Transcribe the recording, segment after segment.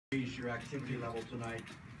Your activity level tonight,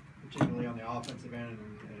 particularly on the offensive end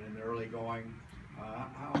and in the early going.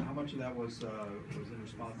 How much of that was in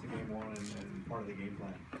response to game one and part of the game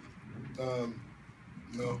plan?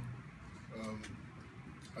 No.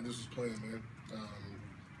 I just was playing, man.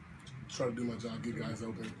 Try to do my job, get guys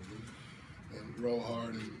open, and roll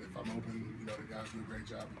hard. And if I'm open, you know, the guys do a great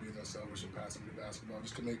job of being unselfish and passing the basketball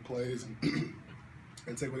just to make plays and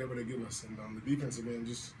and take whatever they give us. And on the defensive end,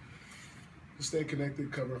 just stay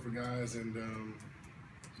connected, covering for guys, and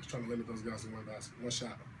just trying to limit those guys to one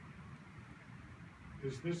shot.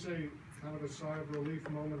 Is this a kind of a sigh of relief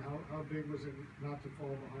moment? How big was it not to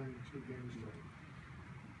fall behind 2 games straight?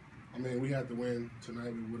 I mean, we had to win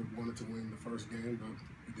tonight. We would have wanted to win the first game, but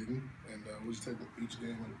we didn't. And we'll just take each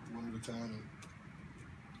game one at a time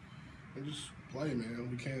and just play, man.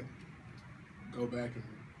 We can't go back and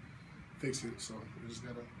fix it, so we just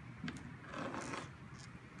gotta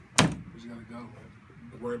go, man.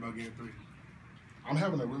 Don't worry about game 3. I'm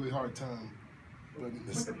having a really hard time with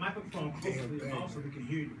this. Put the microphone close to your mouth so we can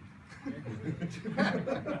hear you.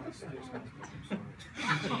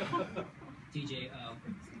 DJ,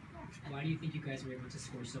 why do you think you guys were able to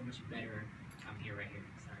score so much better? I'm here, right here.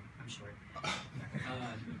 Sorry, I'm short.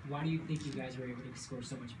 Why do you think you guys were able to score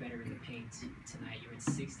so much better in the paint tonight? You were at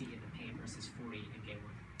 60 in the paint versus 40 in game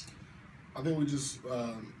 1. I think we just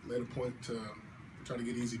made a point to try to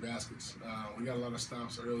get easy baskets. We got a lot of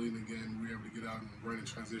stops early in the game. We were able to get out and run in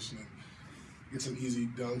transition and get some easy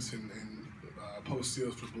dunks and post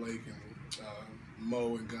steals for Blake and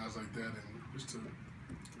Mo and guys like that, and just to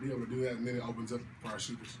be able to do that, and then it opens up for our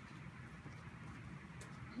shooters.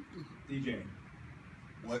 DJ.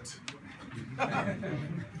 What?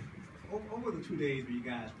 Over the 2 days where you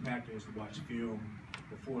guys practiced to watch film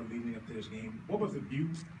before leading up to this game, what was the view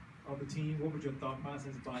of the team? What was your thought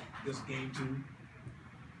process about this game 2?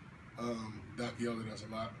 Doc yelled at us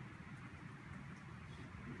a lot.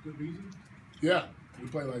 Good reason? Yeah, we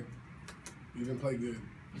didn't play good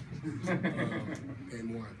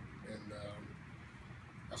game 1, and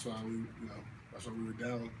that's why we were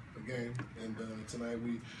down a game. And tonight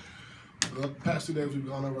the past 2 days we've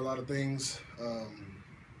gone over a lot of things,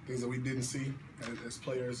 things that we didn't see as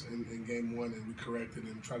players in game 1, and we corrected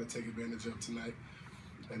and tried to take advantage of tonight.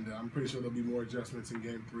 And I'm pretty sure there'll be more adjustments in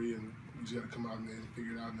game 3, and we just got to come out and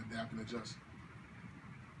figure it out and adapt and adjust.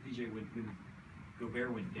 DJ, when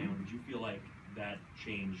Gobert went down, did you feel like that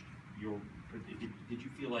changed your? Did you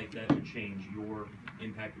feel like that would change your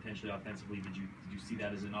impact potentially offensively? Did you see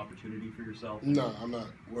that as an opportunity for yourself? No, I'm not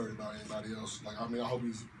worried about anybody else. Like, I mean, I hope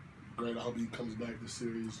he's great. I hope he comes back this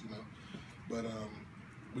series, you know. But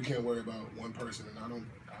we can't worry about one person, and I don't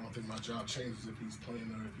think my job changes if he's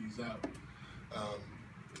playing or if he's out.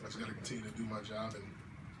 I just got to continue to do my job and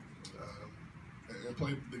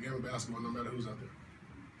play the game of basketball no matter who's out there.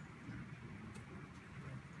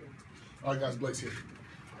 All right, guys, Blake's here.